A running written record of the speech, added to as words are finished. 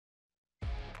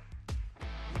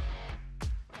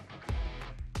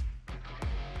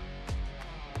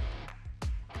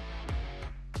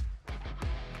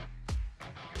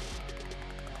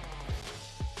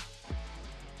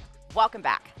Welcome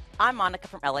back. I'm Monica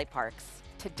from LA Parks.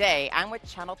 Today, I'm with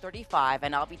Channel 35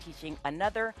 and I'll be teaching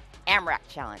another AMRAP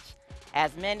challenge.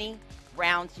 As many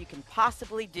rounds you can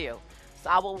possibly do. So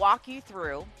I will walk you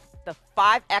through the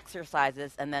 5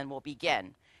 exercises and then we'll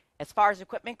begin. As far as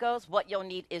equipment goes, what you'll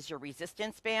need is your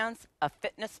resistance bands, a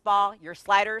fitness ball, your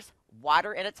sliders,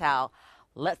 water, and a towel.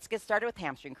 Let's get started with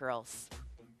hamstring curls.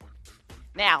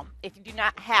 Now, if you do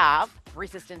not have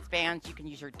resistance bands, you can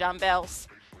use your dumbbells.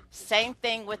 Same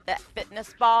thing with that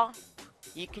fitness ball.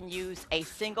 You can use a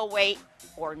single weight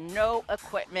or no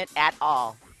equipment at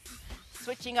all.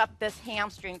 Switching up this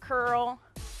hamstring curl,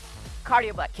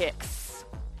 cardio butt kicks.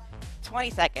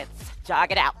 20 seconds,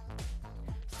 jog it out.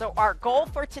 So our goal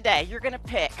for today, you're gonna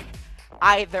pick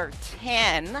either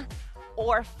 10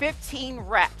 or 15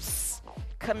 reps.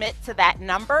 Commit to that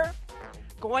number,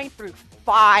 going through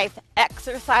 5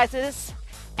 exercises,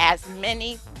 as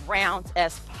many rounds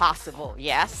as possible,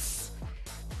 yes?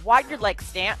 Widen your leg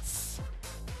stance.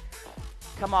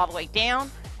 Come all the way down,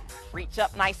 reach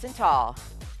up nice and tall.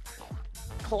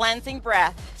 Cleansing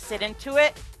breath, sit into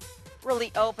it,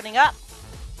 really opening up.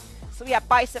 So we have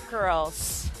bicep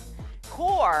curls,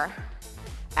 core,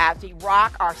 as we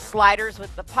rock our sliders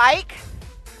with the pike,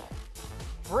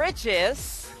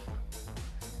 bridges,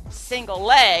 single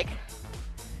leg,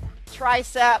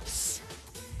 triceps,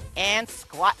 and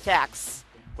squat jacks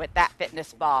with that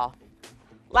fitness ball.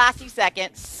 Last few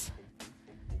seconds,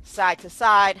 side to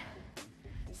side,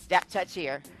 step touch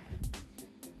here.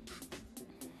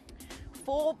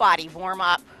 Full body warm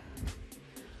up,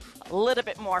 a little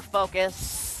bit more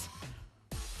focus.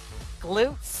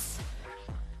 Glutes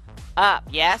up,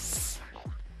 yes.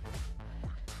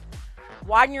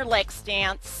 Widen your leg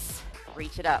stance,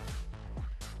 reach it up.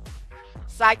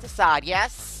 Side to side,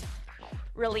 yes.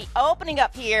 Really opening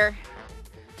up here.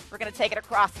 We're gonna take it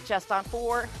across the chest on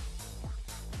 4.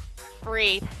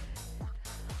 Breathe.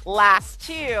 Last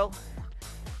 2.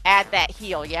 Add that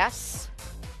heel, yes.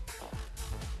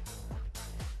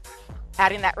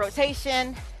 Adding that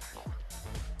rotation.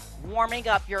 Warming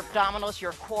up your abdominals,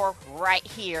 your core right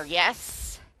here,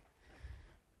 yes.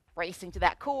 Bracing to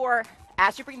that core.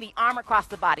 As you bring the arm across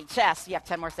the body, chest, you have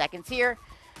 10 more seconds here.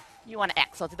 You wanna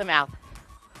exhale to the mouth.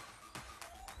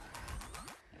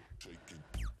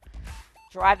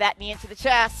 Drive that knee into the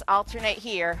chest, alternate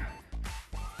here.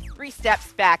 3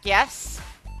 steps back, yes.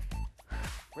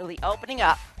 Really opening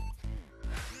up.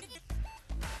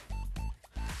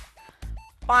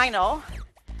 Final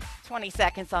 20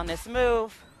 seconds on this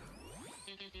move.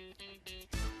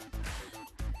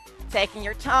 Taking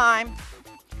your time.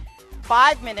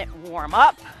 5-minute warm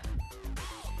up.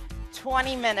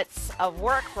 20 minutes of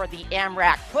work for the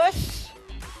AMRAP push.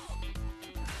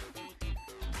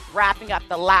 Wrapping up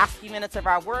the last few minutes of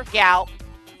our workout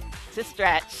to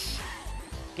stretch.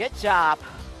 Good job.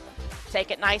 Take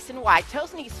it nice and wide.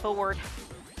 Toes, knees forward.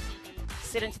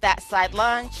 Sit into that side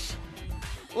lunge.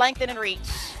 Lengthen and reach.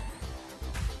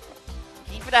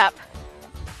 Keep it up.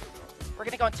 We're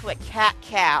gonna go into a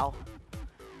cat-cow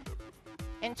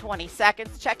in 20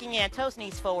 seconds. Checking in, toes,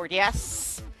 knees forward,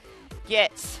 yes.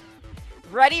 Get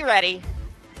ready.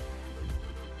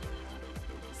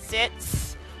 Sit.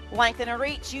 Lengthen and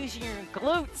reach, using your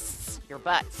glutes, your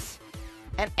butts,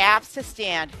 and abs to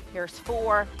stand. Here's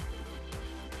 4.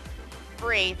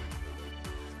 Breathe.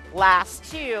 Last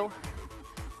 2.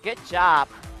 Good job.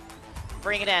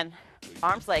 Bring it in.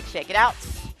 Arms, legs, shake it out.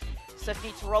 So if you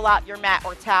need to roll out your mat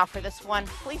or towel for this one,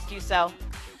 please do so.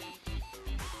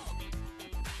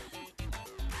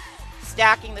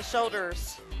 Stacking the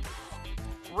shoulders.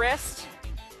 Wrist,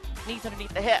 knees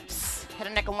underneath the hips. Head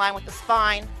and neck in line with the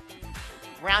spine.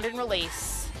 Round and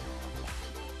release.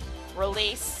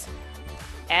 Release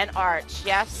and arch,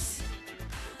 yes.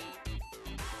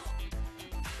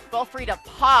 Feel free to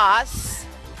pause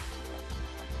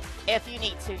if you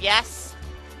need to, yes.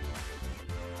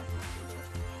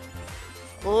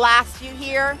 Last few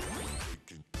here.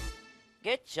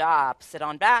 Good job. Sit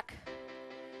on back.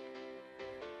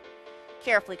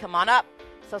 Carefully come on up.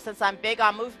 So since I'm big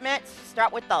on movement,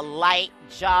 start with the light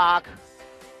jog.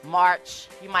 March.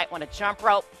 You might want to jump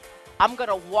rope. I'm going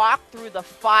to walk through the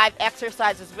 5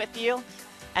 exercises with you,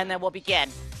 and then we'll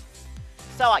begin.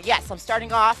 So yes, I'm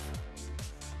starting off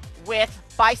with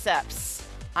biceps.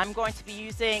 I'm going to be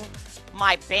using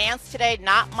my bands today,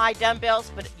 not my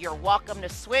dumbbells, but you're welcome to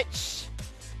switch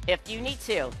if you need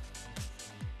to.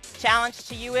 Challenge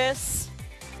to you is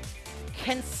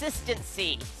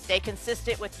consistency. Stay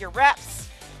consistent with your reps,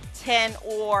 10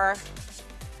 or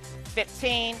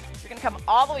 15. You're gonna come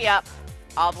all the way up,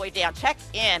 all the way down. Check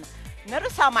in.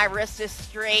 Notice how my wrist is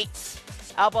straight.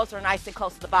 Elbows are nice and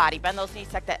close to the body. Bend those knees,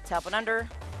 tuck that tailbone under.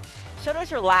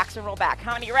 Shoulders relax and roll back.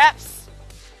 How many reps?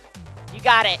 You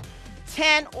got it.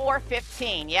 10 or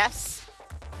 15, yes?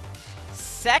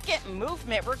 Second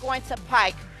movement, we're going to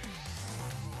pike.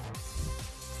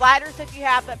 Sliders if you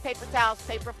have them, paper towels,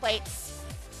 paper plates,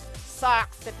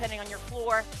 socks, depending on your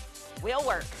floor, will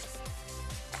work.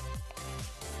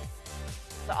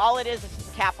 So all it is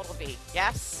just a capital V,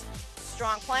 yes?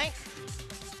 Strong plank,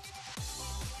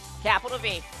 capital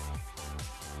V.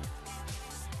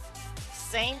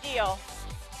 Same deal.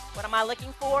 What am I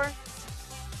looking for?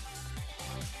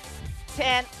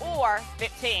 10 or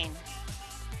 15.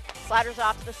 Sliders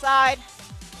off to the side,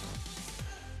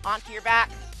 onto your back.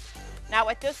 Now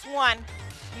with this one,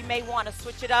 you may want to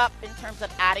switch it up in terms of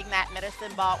adding that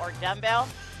medicine ball or dumbbell.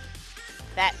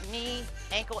 That knee,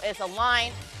 ankle is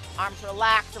aligned, arms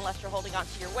relaxed unless you're holding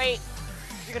onto your weight.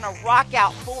 You're gonna rock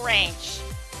out full range.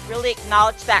 Really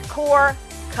acknowledge that core,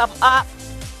 come up,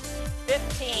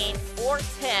 15 or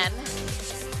 10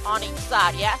 on each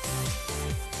side, yes?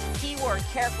 Keyword,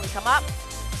 carefully come up.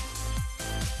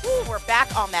 Woo, we're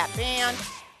back on that band.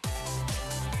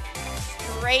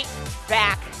 Straight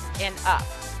back and up.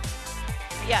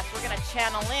 Yes, we're gonna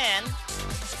channel in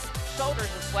shoulders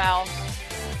as well.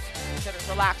 Shoulders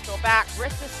relaxed, go back,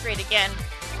 wrists is straight again,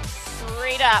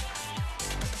 straight up.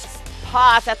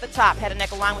 Pause at the top, head and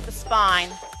neck aligned with the spine.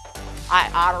 I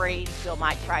already feel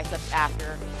my triceps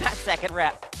after that second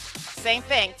rep. Same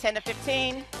thing, 10 to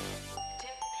 15.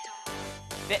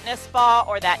 Fitness ball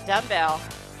or that dumbbell.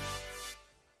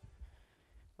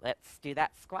 Let's do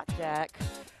that squat jack.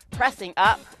 Pressing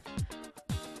up.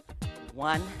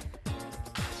 1,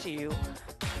 2,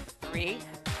 3.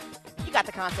 You got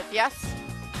the concept, yes?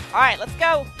 All right, let's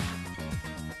go.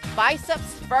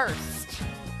 Biceps first.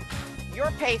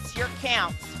 Your pace, your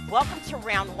count. Welcome to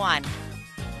round 1.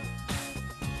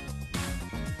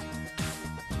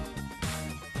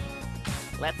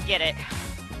 Let's get it.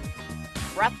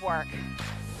 Breath work.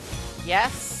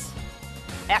 Yes.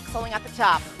 Exhaling at the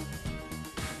top.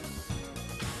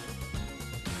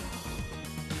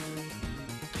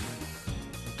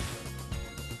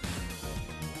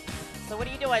 So what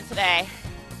are you doing today?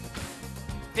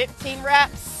 15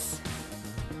 reps,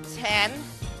 10.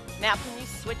 Now can you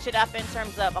switch it up in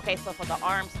terms of, okay, so for the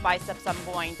arms, biceps, I'm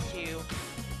going to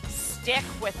stick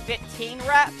with 15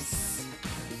 reps.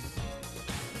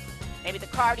 Maybe the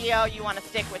cardio, you want to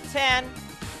stick with 10.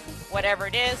 Whatever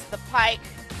it is, the pike.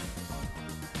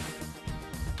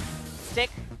 Stick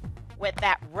with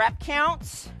that rep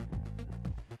count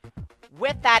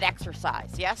with that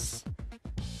exercise, yes?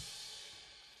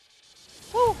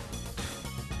 Woo.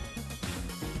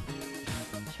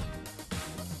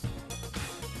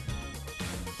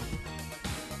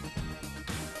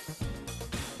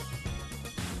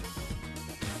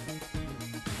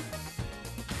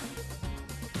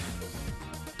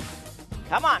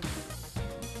 Come on.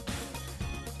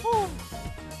 Woo.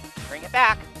 Bring it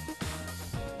back.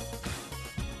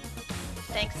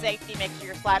 Think safety, make sure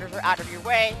your sliders are out of your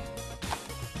way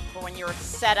for when you're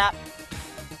set up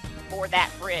for that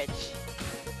bridge.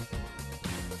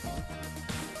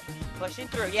 Pushing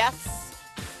through, yes.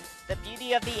 The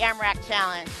beauty of the AMRAP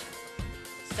challenge.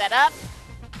 Set up.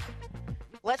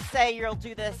 Let's say you'll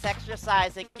do this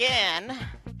exercise again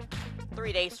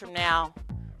 3 days from now,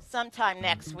 sometime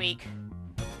next week.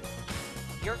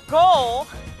 Your goal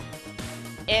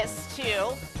is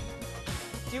to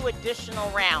do additional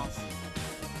rounds.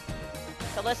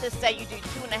 So let's just say you do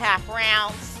 2.5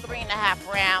 rounds,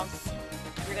 3.5 rounds.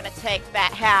 You're gonna take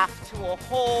that half to a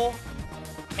whole,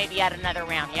 maybe add another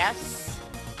round, yes?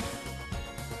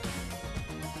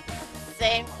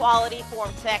 Same quality,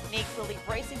 form, technique, really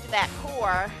bracing to that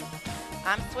core.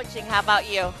 I'm switching, how about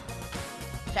you?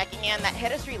 Checking in, that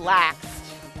head is relaxed.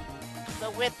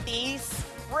 So with these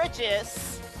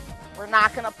bridges, we're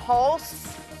not gonna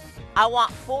pulse. I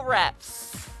want full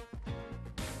reps.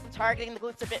 Targeting the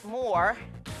glutes a bit more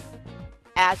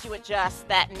as you adjust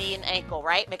that knee and ankle,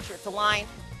 right? Make sure it's aligned.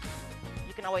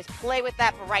 You can always play with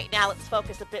that, but right now let's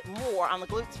focus a bit more on the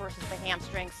glutes versus the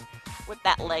hamstrings with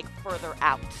that leg further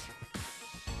out.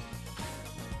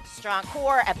 Strong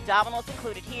core, abdominals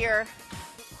included here.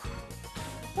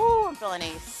 Woo, I'm feeling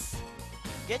these.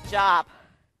 Good job.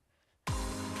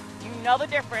 You know the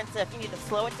difference if you need to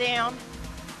slow it down,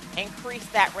 increase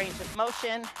that range of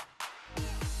motion.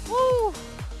 Woo.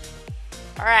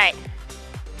 All right.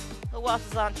 Who else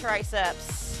is on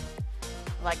triceps?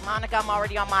 Like Monica, I'm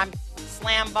already on my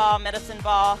slam ball, medicine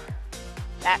ball,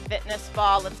 that fitness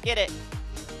ball. Let's get it.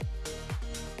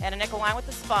 And a nickel line with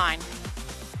the spine.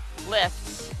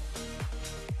 Lift.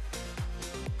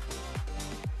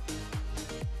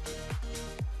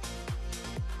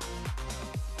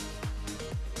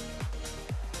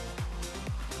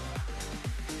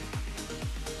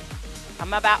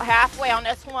 I'm about halfway on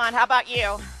this one. How about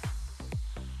you?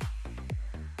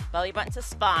 Belly button to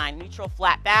spine, neutral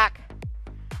flat back.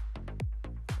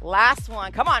 Last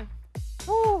one, come on.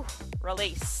 Woo,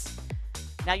 release.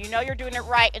 Now you know you're doing it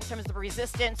right in terms of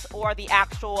resistance or the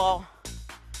actual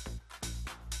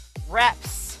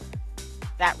reps,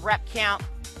 that rep count.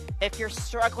 If you're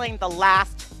struggling the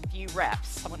last few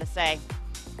reps, I'm gonna say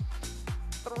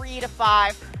 3 to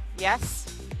 5, yes.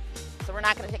 So we're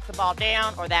not gonna take the ball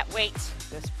down or that weight,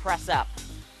 just press up,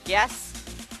 yes.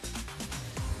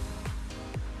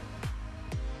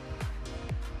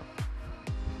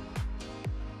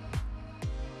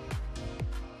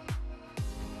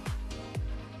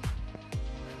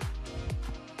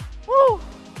 Woo,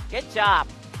 good job.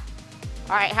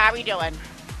 All right, how are we doing?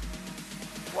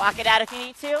 Walk it out if you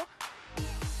need to.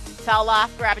 Towel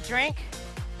off, grab a drink.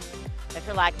 If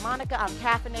you're like, Monica, I'm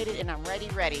caffeinated and I'm ready.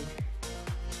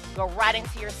 Go right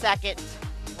into your second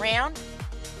round.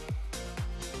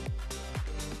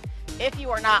 If you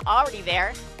are not already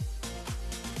there,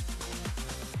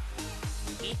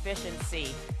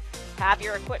 efficiency. Have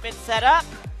your equipment set up.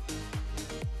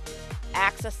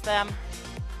 Access them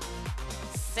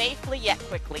safely yet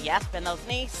quickly. Yes, bend those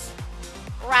knees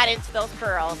right into those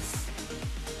curls.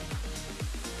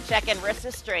 Check in, wrist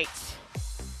is straight.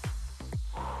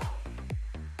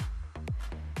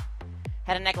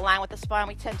 Head and neck align with the spine.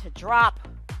 We tend to drop.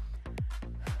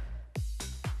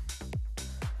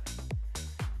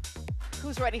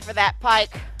 Who's ready for that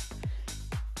pike?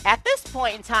 At this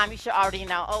point in time, you should already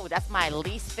know, oh, that's my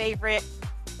least favorite,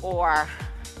 or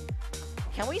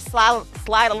can we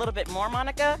slide a little bit more,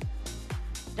 Monica?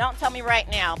 Don't tell me right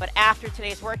now, but after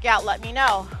today's workout, let me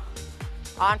know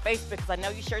on Facebook, because I know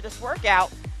you shared this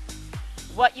workout,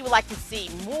 what you would like to see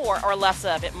more or less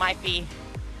of. It might be,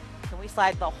 can we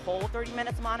slide the whole 30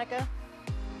 minutes, Monica?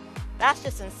 That's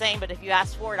just insane, but if you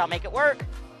ask for it, I'll make it work.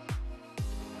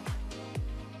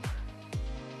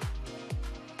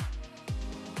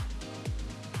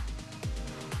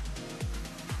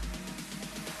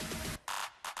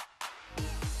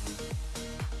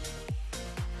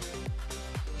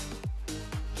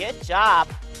 Good job.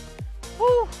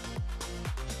 Woo.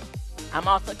 I'm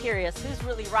also curious, who's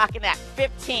really rocking that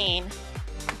 15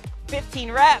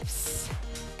 reps?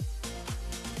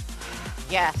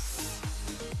 Yes.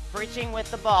 Bridging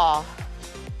with the ball.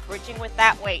 Bridging with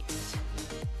that weight.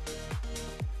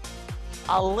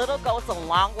 A little goes a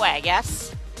long way,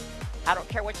 yes? I don't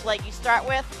care which leg you start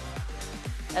with,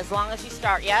 as long as you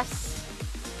start, yes?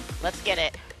 Let's get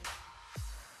it.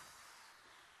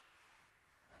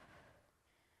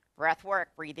 Breath work,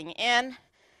 breathing in,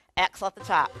 exhale at the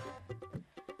top.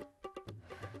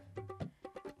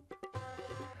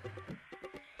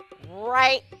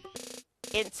 Right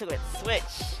into it,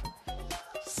 switch.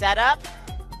 Set up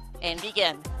and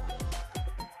begin.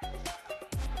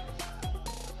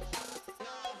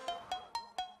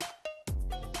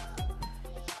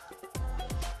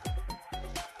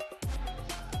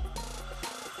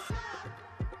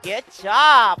 Good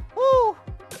job. Woo.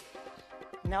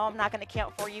 No, I'm not going to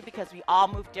count for you because we all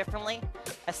move differently,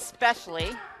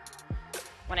 especially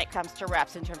when it comes to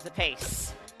reps in terms of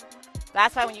pace.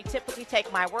 That's why when you typically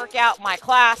take my workout, my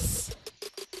class,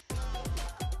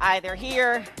 either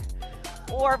here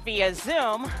or via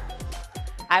Zoom,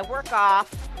 I work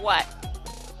off what?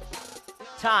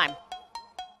 Time.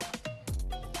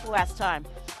 Who has time?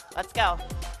 Let's go.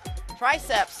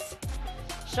 Triceps,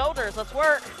 shoulders, let's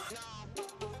work.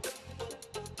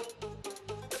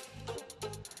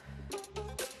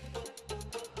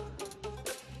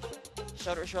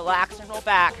 Shoulders relax and roll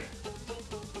back.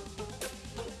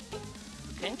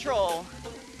 Control.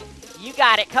 You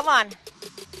got it. Come on.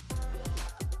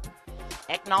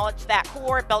 Acknowledge that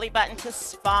core, belly button to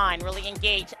spine. Really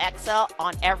engage. Exhale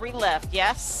on every lift.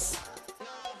 Yes.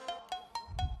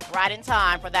 Right in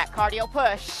time for that cardio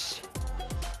push.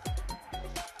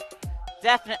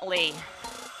 Definitely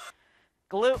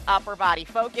glute upper body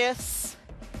focus.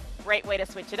 Great way to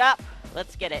switch it up.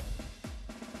 Let's get it.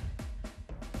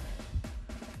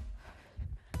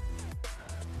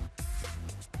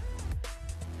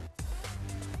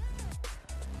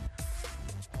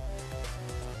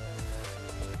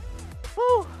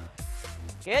 Whew.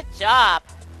 Good job.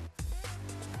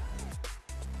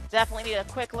 Definitely need a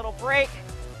quick little break.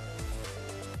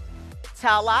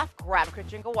 Towel off, grab a quick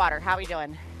drink of water. How are we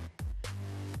doing?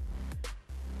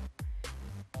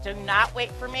 Do not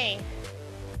wait for me.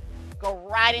 Go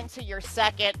right into your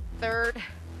second, third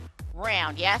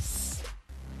round, yes?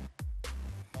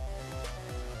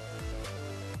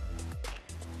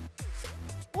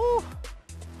 Woo.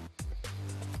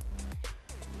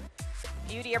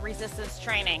 Beauty of resistance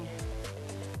training.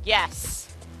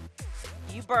 Yes,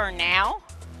 you burn now,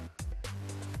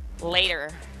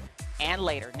 later, and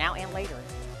later. Now and later.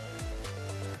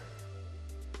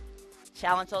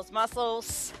 Challenge those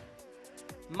muscles.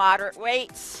 Moderate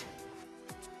weights.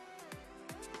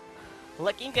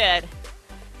 Looking good.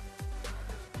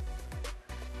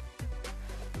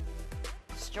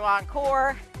 Strong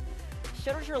core.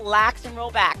 Shoulders relax and roll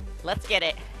back. Let's get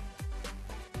it.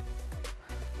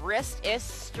 Wrist is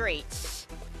straight.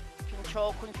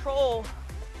 Control, control.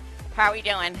 How are we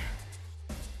doing?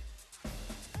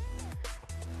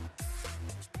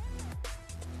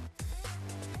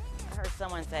 I heard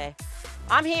someone say,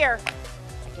 I'm here.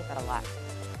 I get that a lot.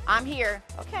 I'm here.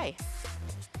 Okay.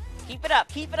 Keep it up,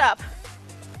 keep it up.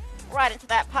 Right into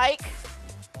that pike.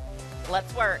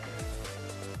 Let's work.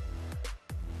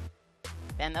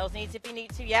 Bend those knees if you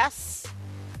need to, yes.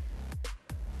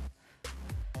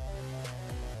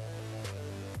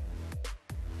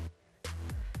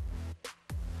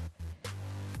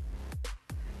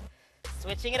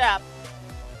 Switching it up.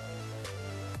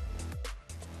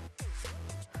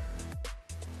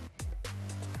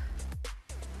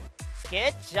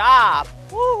 Good job.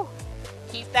 Woo.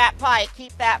 Keep that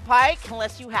pike,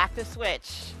 unless you have to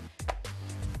switch.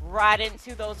 Right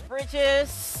into those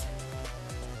bridges.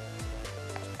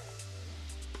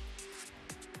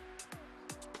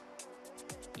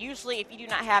 Usually, if you do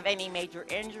not have any major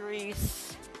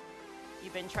injuries,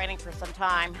 you've been training for some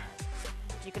time,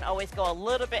 you can always go a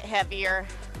little bit heavier,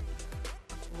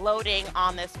 loading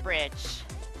on this bridge.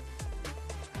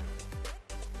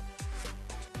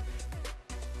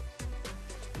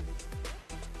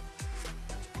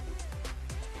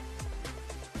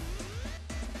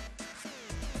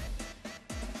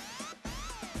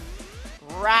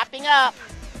 Wrapping up.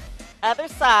 Other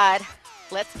side.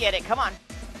 Let's get it. Come on.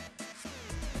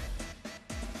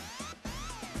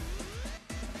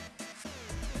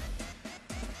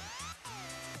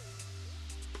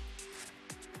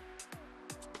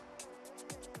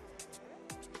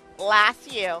 Last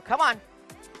few. Come on.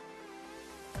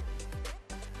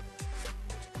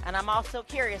 And I'm also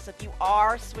curious if you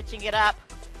are switching it up.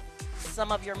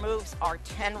 Some of your moves are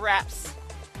 10 reps.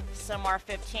 Some are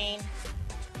 15.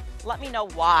 Let me know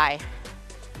why.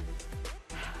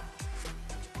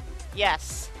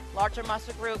 Yes, larger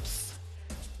muscle groups,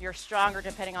 you're stronger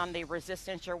depending on the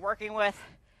resistance you're working with.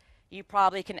 You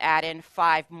probably can add in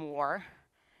 5 more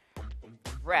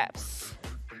reps.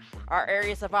 Our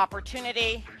areas of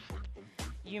opportunity,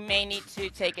 you may need to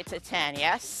take it to 10,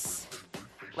 yes?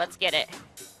 Let's get it.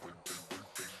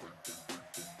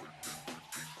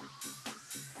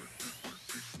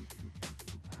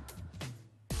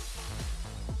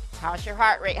 How's your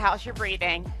heart rate? How's your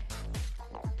breathing?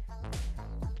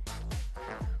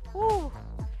 Woo.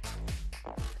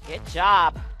 Good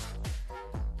job.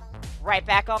 Right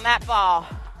back on that ball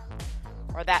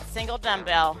or that single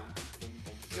dumbbell.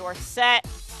 You're set.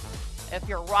 If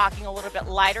you're rocking a little bit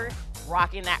lighter,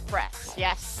 rocking that press.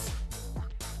 Yes.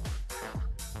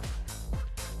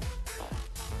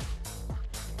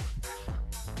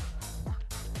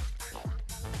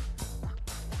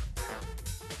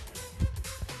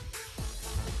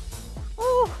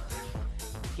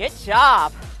 Good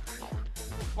job.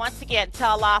 Once again,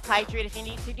 towel off, hydrate if you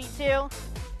need to, D2.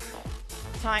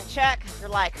 Time check. You're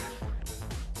like,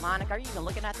 Monica, are you even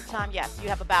looking at the time? Yes, you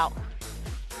have about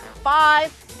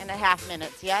 5.5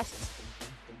 minutes, yes?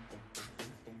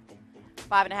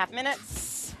 5.5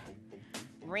 minutes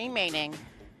remaining.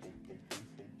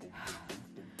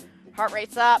 Heart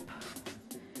rate's up.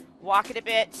 Walk it a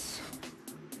bit.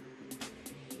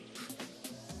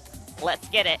 Let's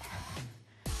get it.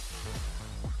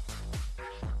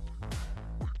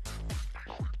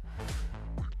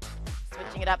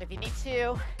 Switching it up if you need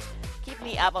to. Keeping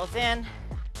the elbows in.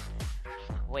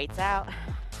 Weights out.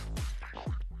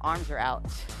 Arms are out.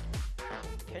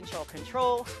 Control,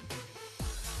 control.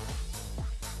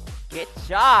 Good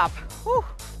job. Whew.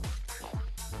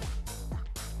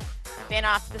 Then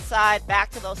off to the side,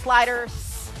 back to those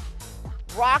sliders.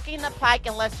 Rocking the pike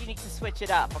unless you need to switch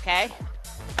it up, okay?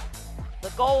 The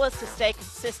goal is to stay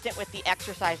consistent with the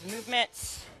exercise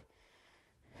movements.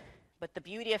 But the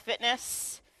beauty of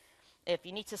fitness, if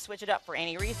you need to switch it up for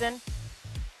any reason,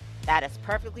 that is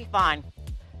perfectly fine.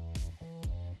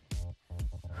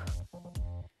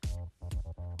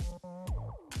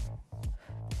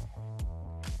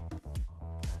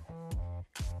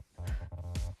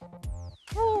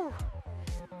 Whew.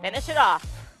 Finish it off.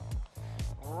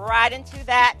 Right into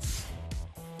that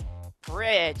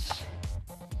bridge.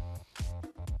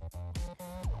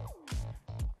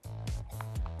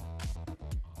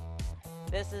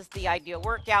 This is the ideal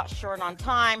workout, short on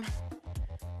time.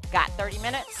 Got 30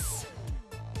 minutes.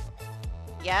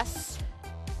 Yes.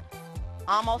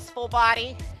 Almost full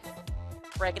body.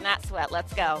 Breaking that sweat.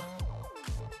 Let's go.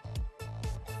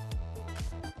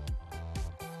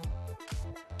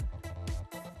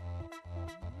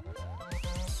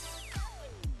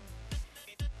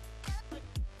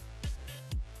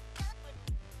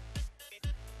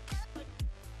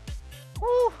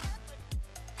 Woo.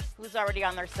 Who's already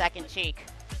on their second cheek?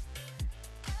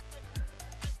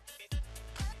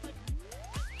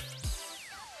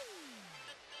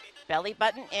 Belly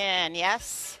button in,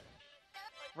 yes.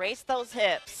 Raise those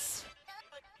hips.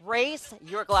 Raise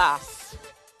your glass.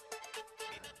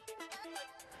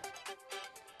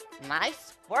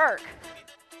 Nice work.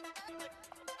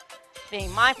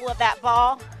 Being mindful of that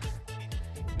ball.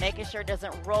 Making sure it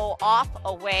doesn't roll off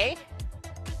away.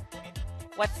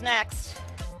 What's next?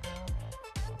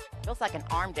 Feels like an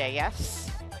arm day, yes?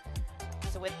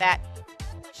 So with that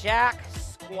jack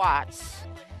squats,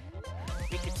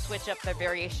 we could switch up the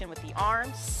variation with the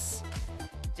arms.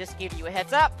 Just give you a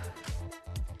heads up.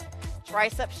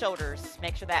 Tricep shoulders.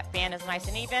 Make sure that band is nice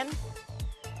and even.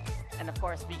 And of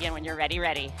course, begin when you're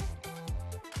ready.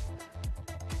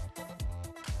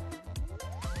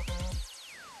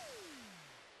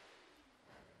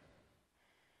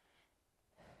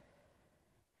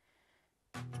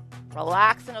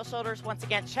 Relax in those shoulders. Once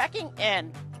again, checking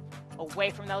in away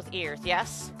from those ears,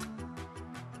 yes?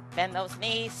 Bend those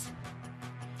knees.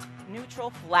 Neutral,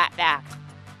 flat back.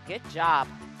 Good job.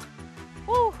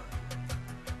 Woo.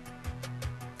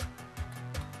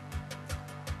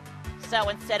 So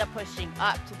instead of pushing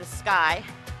up to the sky,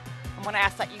 I'm going to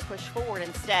ask that you push forward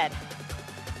instead.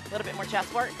 A little bit more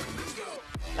chest work.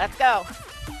 Let's go.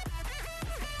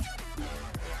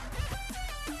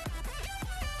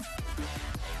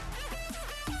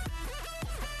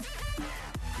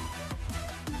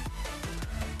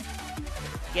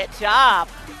 Good job.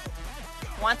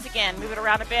 Once again, move it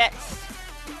around a bit,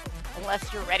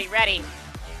 unless you're ready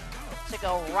to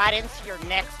go right into your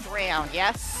next round,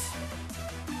 yes?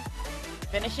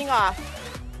 Finishing off.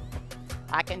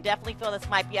 I can definitely feel this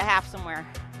might be a half somewhere.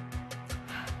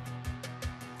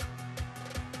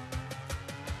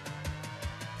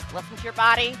 Listen to your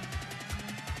body.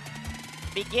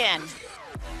 Begin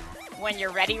when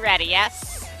you're ready,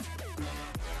 yes?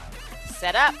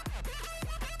 Set up.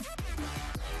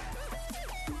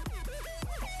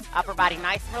 Upper body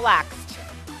nice and relaxed.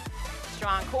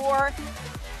 Strong core.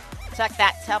 Tuck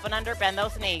that tailbone under, bend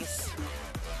those knees.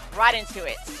 Right into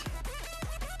it.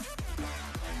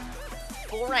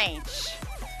 Full range.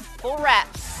 Full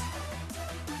reps.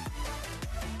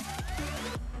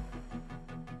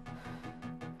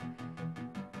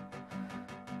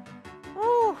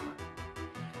 Woo.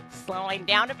 Slowing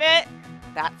down a bit.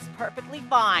 That's perfectly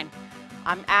fine.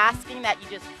 I'm asking that you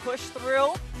just push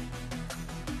through.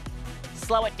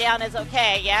 Slow it down is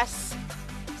okay, yes?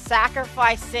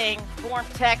 Sacrificing form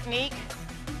technique,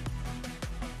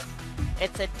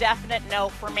 it's a definite no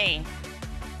for me.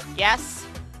 Yes?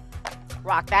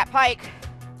 Rock that pike.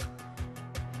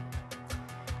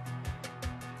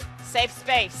 Safe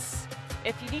space.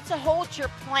 If you need to hold your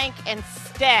plank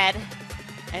instead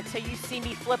until you see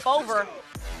me flip over,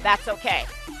 that's okay.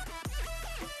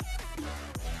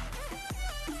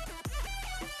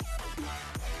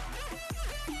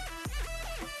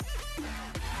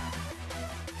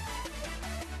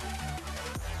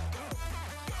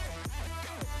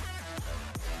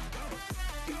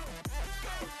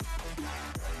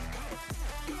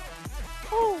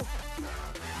 Woo.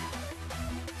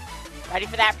 Ready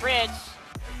for that bridge.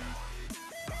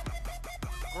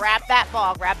 Grab that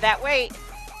ball, grab that weight.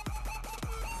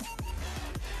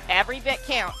 Every bit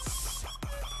counts.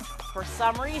 For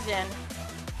some reason,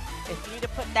 if you need to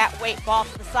put that weight ball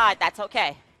to the side, that's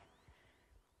okay.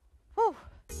 Whew.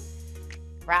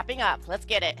 Wrapping up, let's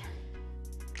get it.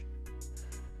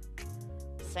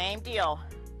 Same deal.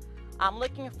 I'm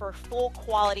looking for full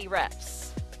quality reps.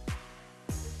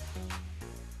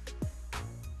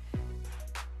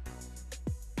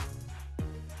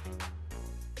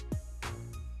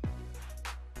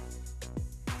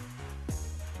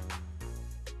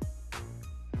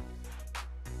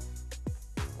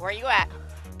 Where are you at?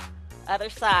 Other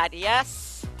side,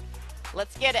 yes.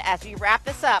 Let's get it as we wrap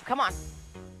this up. Come on.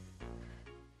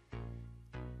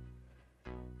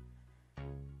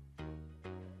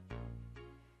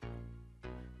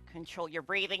 Control your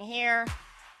breathing here.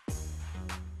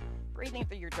 Breathing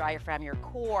through your diaphragm, your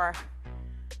core,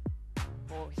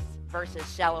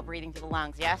 versus shallow breathing through the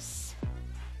lungs, yes?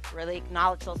 Really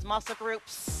acknowledge those muscle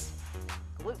groups.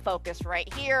 Glute focus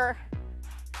right here.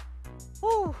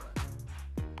 Woo.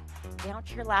 Down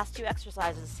to your last two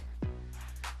exercises.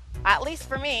 At least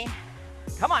for me.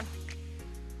 Come on.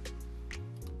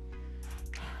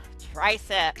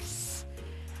 Triceps.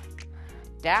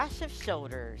 Dash of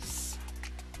shoulders.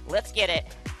 Let's get it.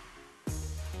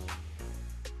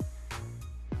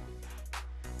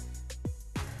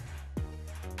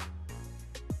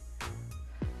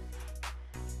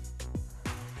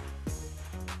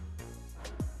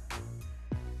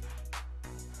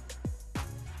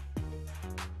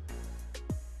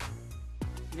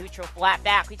 Neutral flat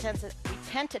back. We tend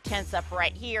to tense up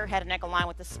right here. Head and neck align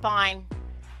with the spine.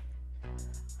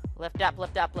 Lift up,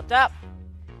 lift up, lift up.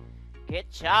 Good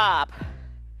job.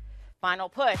 Final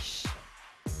push.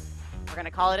 We're going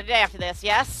to call it a day after this,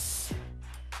 yes?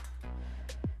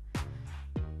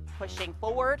 Pushing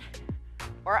forward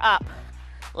or up.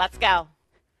 Let's go.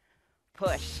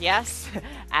 Push, yes?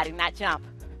 Adding that jump.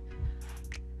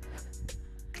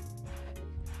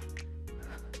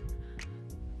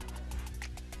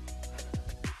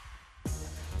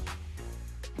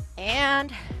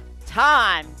 And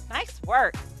time. Nice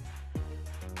work.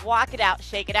 Walk it out,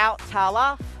 shake it out, towel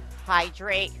off,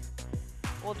 hydrate.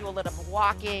 We'll do a little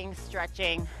walking,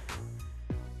 stretching.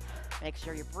 Make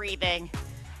sure you're breathing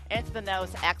into the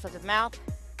nose, exhale to the mouth.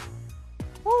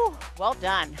 Woo, well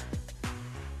done.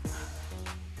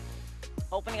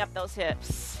 Opening up those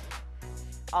hips.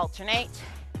 Alternate,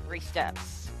 3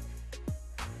 steps.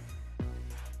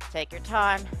 Take your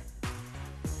time.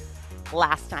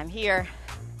 Last time here.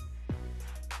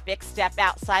 Big step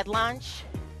outside lunge.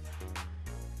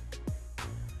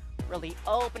 Really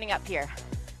opening up here.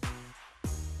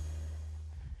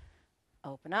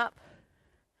 Open up.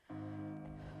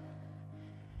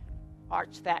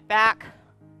 Arch that back.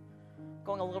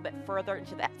 Going a little bit further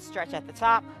into that stretch at the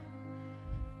top.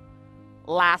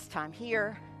 Last time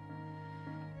here.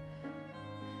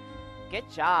 Good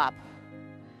job.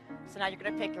 So now you're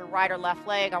going to pick your right or left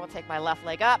leg. I will take my left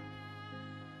leg up.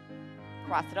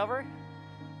 Cross it over.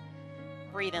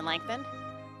 Breathe in, lengthen.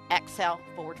 Exhale,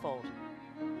 forward fold.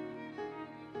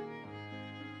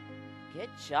 Good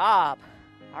job.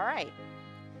 All right.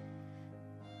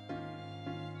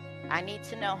 I need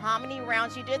to know how many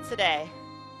rounds you did today.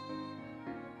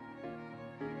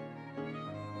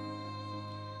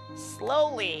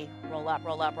 Slowly roll up,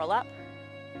 roll up, roll up.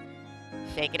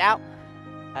 Shake it out.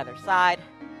 Other side.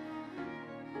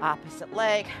 Opposite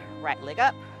leg. Right leg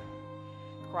up.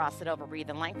 Cross it over, breathe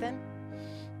and lengthen.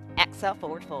 Exhale,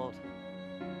 forward fold.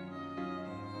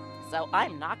 So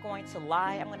I'm not going to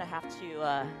lie. I'm going to have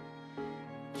to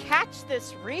catch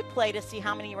this replay to see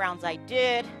how many rounds I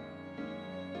did.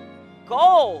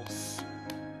 Goals.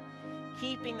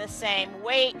 Keeping the same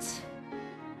weight.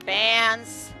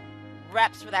 Bands.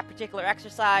 Reps for that particular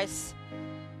exercise.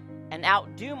 And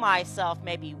outdo myself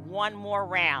maybe one more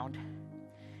round.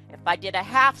 If I did a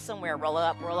half somewhere, roll it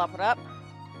up, roll up, roll up.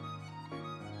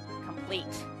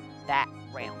 Complete that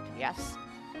round, yes?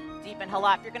 Deep inhale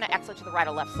up. You're going to exhale to the right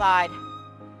or left side.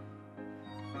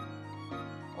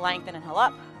 Lengthen, inhale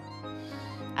up.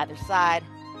 Other side.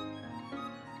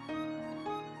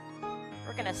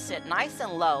 We're going to sit nice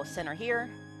and low. Center here.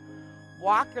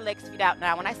 Walk your legs, feet out.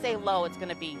 Now, when I say low, it's going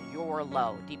to be your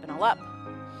low. Deep inhale up.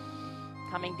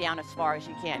 Coming down as far as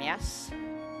you can, yes?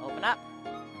 Open up.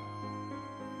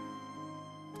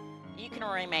 You can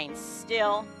remain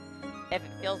still. If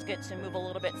it feels good to move a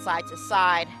little bit side to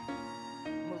side,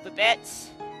 move a bit.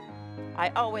 I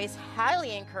always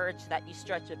highly encourage that you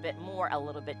stretch a bit more, a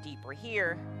little bit deeper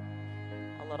here,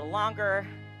 a little longer.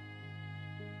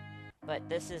 But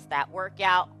this is that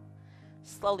workout.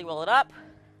 Slowly roll it up,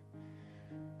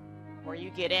 where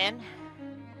you get in,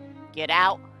 get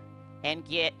out, and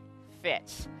get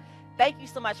fit. Thank you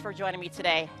so much for joining me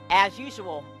today. As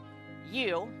usual,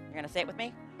 you're going to say it with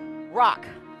me, rock